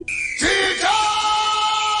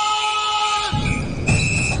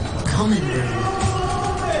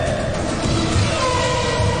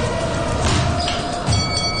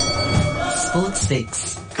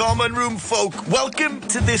Fix. Common Room folk, welcome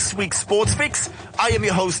to this week's Sports Fix. I am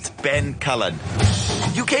your host, Ben Cullen.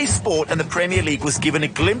 UK sport and the Premier League was given a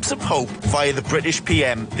glimpse of hope via the British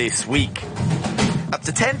PM this week. Up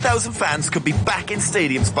to 10,000 fans could be back in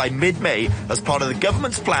stadiums by mid-May as part of the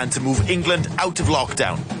government's plan to move England out of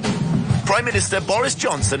lockdown. Prime Minister Boris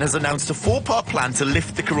Johnson has announced a 4-part plan to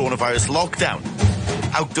lift the coronavirus lockdown.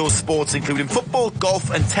 Outdoor sports, including football,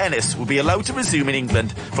 golf and tennis, will be allowed to resume in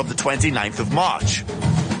England from the 29th of March.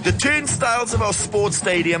 The turnstiles of our sports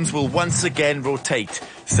stadiums will once again rotate,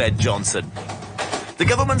 said Johnson. The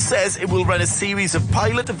government says it will run a series of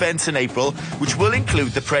pilot events in April, which will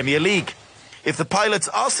include the Premier League. If the pilots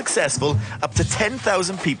are successful, up to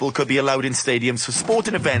 10,000 people could be allowed in stadiums for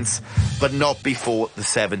sporting events, but not before the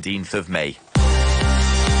 17th of May.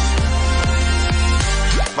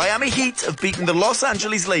 Miami Heat have beaten the Los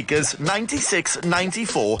Angeles Lakers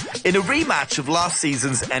 96-94 in a rematch of last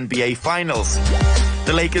season's NBA Finals.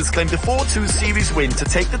 The Lakers claimed a 4-2 series win to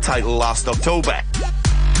take the title last October.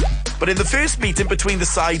 But in the first meeting between the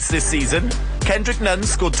sides this season, Kendrick Nunn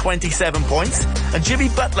scored 27 points and Jimmy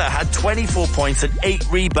Butler had 24 points and 8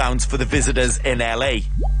 rebounds for the visitors in LA.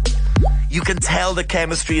 You can tell the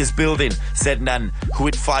chemistry is building, said Nunn, who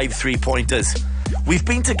hit 5 3-pointers. We've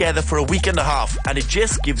been together for a week and a half and it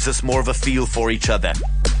just gives us more of a feel for each other.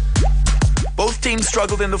 Both teams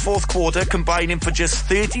struggled in the fourth quarter, combining for just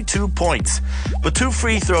 32 points. But 2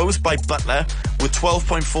 free throws by Butler with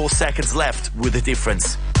 12.4 seconds left were the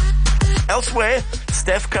difference. Elsewhere,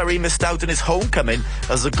 Steph Curry missed out on his homecoming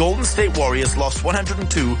as the Golden State Warriors lost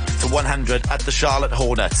 102-100 at the Charlotte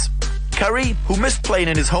Hornets. Curry, who missed playing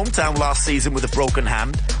in his hometown last season with a broken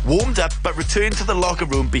hand, warmed up but returned to the locker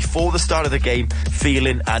room before the start of the game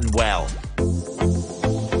feeling unwell.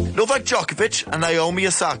 Novak Djokovic and Naomi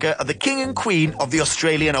Osaka are the king and queen of the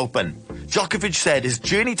Australian Open. Djokovic said his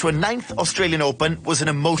journey to a 9th Australian Open was an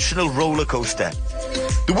emotional roller coaster.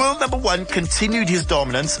 The world number one continued his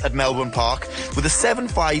dominance at Melbourne Park with a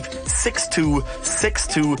 7-5, 6-2,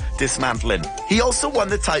 6-2 dismantling. He also won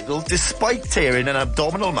the title despite tearing an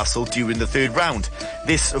abdominal muscle during the third round.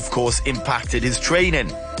 This, of course, impacted his training.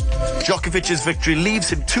 Djokovic's victory leaves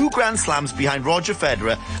him 2 Grand Slams behind Roger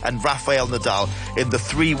Federer and Rafael Nadal in the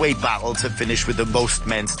 3-way battle to finish with the most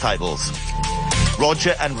men's titles.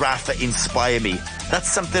 Roger and Rafa inspire me.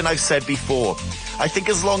 That's something I've said before. I think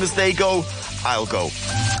as long as they go, I'll go.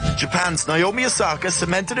 Japan's Naomi Osaka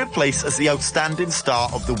cemented her place as the outstanding star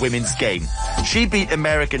of the women's game. She beat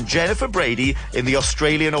American Jennifer Brady in the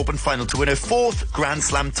Australian Open final to win her 4th Grand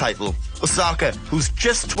Slam title. Osaka, who's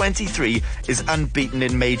just 23, is unbeaten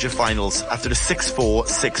in major finals after a 6-4,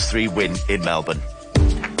 6-3 win in Melbourne.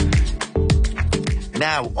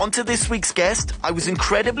 Now, on to this week's guest. I was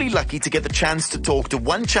incredibly lucky to get the chance to talk to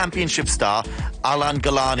One Championship star, Alain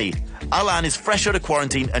Ngalani. Alain is fresh out of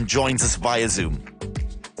quarantine and joins us via Zoom.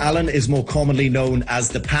 Alain is more commonly known as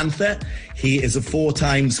the Panther. He is a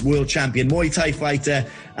 4-times world champion Muay Thai fighter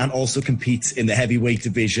and also competes in the heavyweight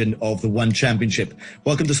division of the One Championship.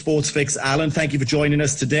 Welcome to Sports Fix, Alain. Thank you for joining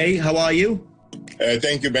us today. How are you?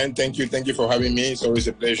 Thank you, Ben. Thank you for having me. It's always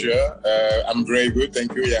a pleasure. I'm very good.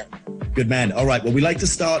 Thank you. Yeah. Good man. All right. Well, we like to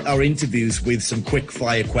start our interviews with some quick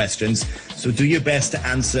fire questions. So do your best to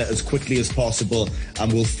answer as quickly as possible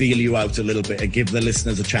and we'll feel you out a little bit and give the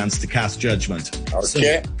listeners a chance to cast judgment.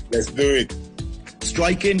 Okay, let's do it.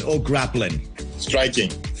 Striking or grappling? Striking.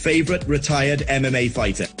 Favorite retired MMA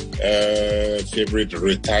fighter? Favorite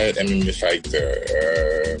retired MMA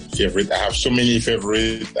fighter. Favorite. I have so many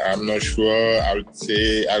favorites. I'm not sure. I would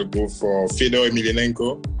say I'll go for Fedor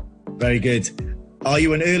Emelianenko. Very good. Are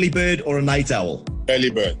you an early bird or a night owl?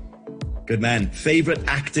 Early bird. Good man. Favorite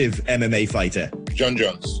active MMA fighter? John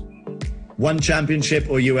Jones. One Championship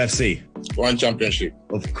or UFC? One Championship.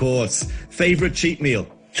 Of course. Favorite cheat meal?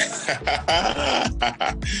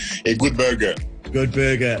 A good burger. Good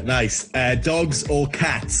burger. Nice. Dogs or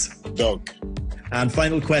cats? Dog. And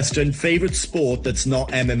final question. Favorite sport that's not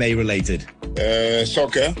MMA related?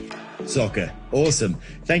 Soccer. Soccer. Awesome.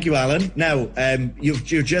 Thank you, Alain. Now, you've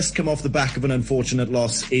just come off the back of an unfortunate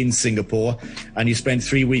loss in Singapore and you spent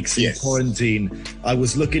 3 weeks in quarantine. I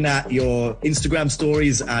was looking at your Instagram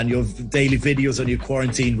stories and your daily videos on your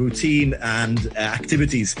quarantine routine and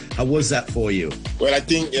activities. How was that for you? Well, I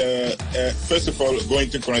think, first of all, going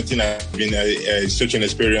to quarantine has been such an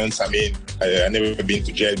experience. I mean, I've never been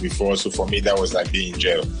to jail before, so for me, that was like being in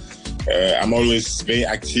jail. I'm always very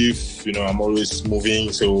active, I'm always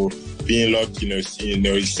moving, so being locked, in a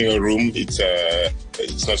single room, it's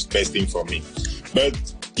not the best thing for me. But,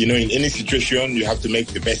 in any situation, you have to make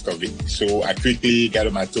the best of it. So I quickly got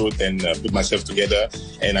on my toes and put myself together,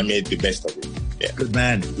 and I made the best of it. Yeah. Good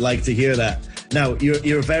man. Like to hear that. Now,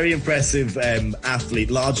 you're a very impressive athlete,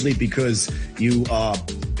 largely because you are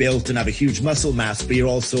built and have a huge muscle mass, but you're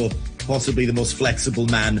also possibly the most flexible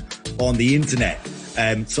man on the internet.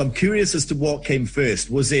 So I'm curious as to what came first.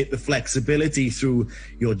 Was it the flexibility through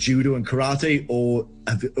your judo and karate, or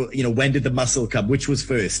when did the muscle come? Which was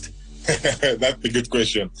first? That's a good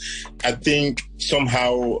question. I think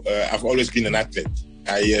somehow I've always been an athlete.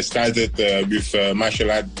 I started with martial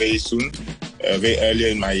art very soon, very early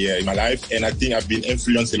in my life, and I think I've been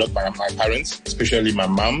influenced a lot by my parents, especially my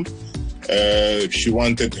mom. She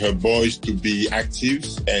wanted her boys to be active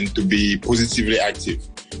and to be positively active.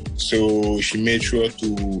 So she made sure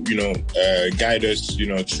to, guide us,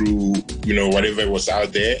 through, whatever was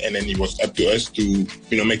out there. And then it was up to us to,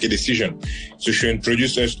 make a decision. So she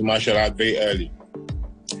introduced us to martial art very early.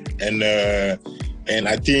 And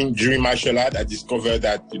I think during martial art, I discovered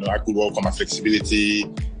that, I could work on my flexibility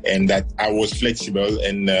and that I was flexible.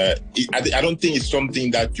 And I don't think it's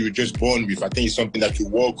something that you're just born with. I think it's something that you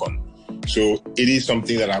work on. So it is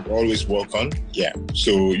something that I've always worked on. Yeah.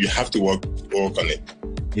 So you have to work on it.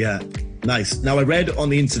 Yeah. Nice. Now, I read on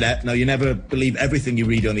the internet, now you never believe everything you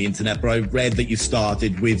read on the internet, but I read that you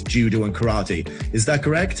started with judo and karate. Is that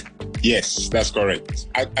correct? Yes, that's correct.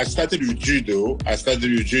 I started with judo.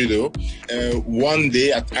 One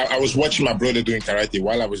day, I was watching my brother doing karate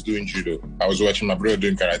while I was doing judo. And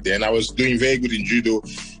I was doing very good in judo.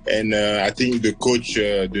 And I think the coach,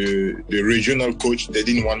 the regional coach, they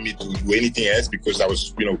didn't want me to do anything else because I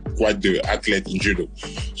was, quite the athlete in judo.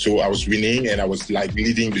 So I was winning and I was like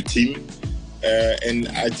leading the team. And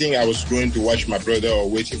I think I was going to watch my brother or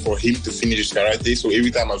waiting for him to finish his karate. So every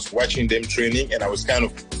time I was watching them training, and I was kind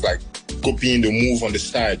of like copying the move on the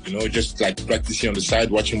side, just like practicing on the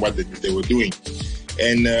side, watching what they were doing.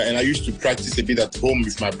 And I used to practice a bit at home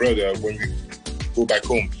with my brother when we go back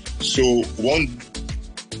home. So one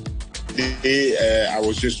day I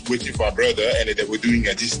was just waiting for my brother, and they were doing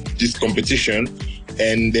this competition.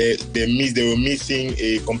 And they were missing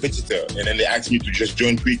a competitor. And then they asked me to just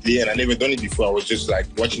join quickly. And I never done it before. I was just like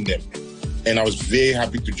watching them. And I was very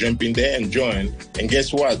happy to jump in there and join. And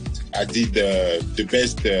guess what? I did the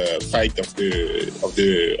best fight of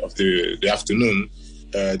the afternoon.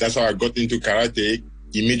 That's how I got into karate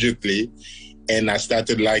immediately. And I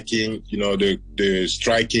started liking, the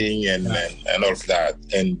striking and all of that.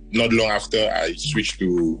 And not long after, I switched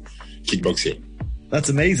to kickboxing. That's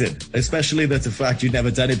amazing, especially that's a fact you'd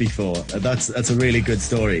never done it before. That's a really good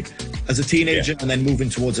story. As a teenager and then moving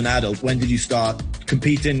towards an adult, when did you start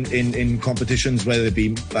competing in competitions, whether it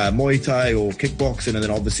be Muay Thai or kickboxing, and then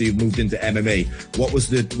obviously you moved into MMA? What was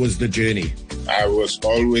the journey? I was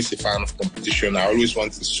always a fan of competition. I always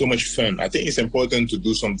wanted so much fun. I think it's important to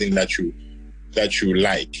do something that you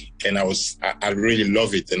like, and I really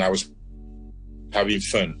love it, and I was having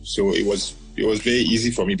fun. So it was very easy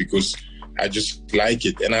for me because I just like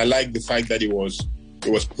it. And I like the fact that it was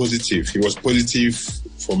positive. It was positive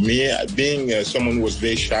for me. Being someone who was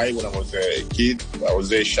very shy when I was a kid, I was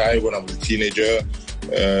very shy when I was a teenager.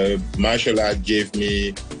 Martial art gave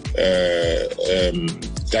me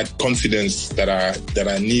that confidence that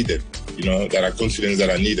I needed, that confidence that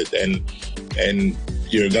I needed. And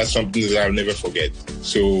that's something that I'll never forget.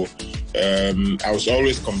 So I was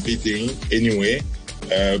always competing anyway.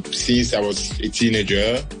 Since I was a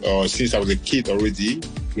teenager or since I was a kid already,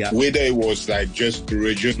 whether it was like just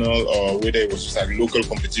regional or whether it was just like local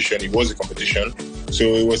competition, it was a competition. So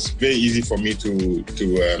it was very easy for me to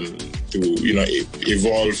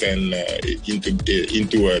evolve and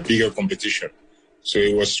into a bigger competition. So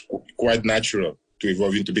it was quite natural to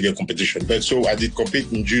evolve into bigger competition. But so I did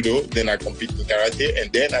compete in judo, then I competed in karate,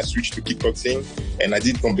 and then I switched to kickboxing, and I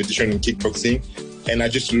did competition in kickboxing. And I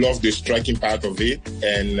just loved the striking part of it.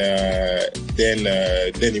 And then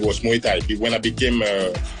it was Muay Thai. When I became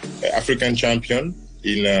African champion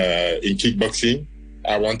in kickboxing,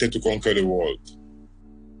 I wanted to conquer the world.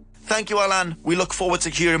 Thank you, Alain. We look forward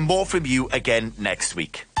to hearing more from you again next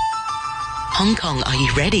week. Hong Kong, are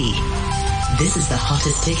you ready? This is the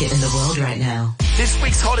hottest ticket in the world right now. This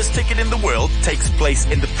week's hottest ticket in the world takes place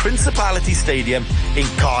in the Principality Stadium in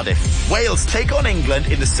Cardiff. Wales take on England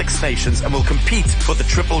in the Six Nations and will compete for the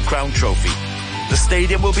Triple Crown Trophy. The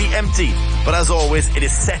stadium will be empty, but as always, it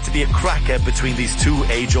is set to be a cracker between these two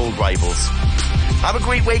age-old rivals. Have a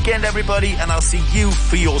great weekend, everybody, and I'll see you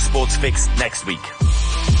for your sports fix next week.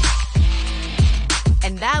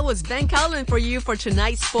 And that was Ben Cullen for you for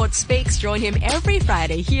tonight's Sports Fix. Join him every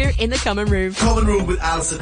Friday here in the Common Room. Common Room with Alison.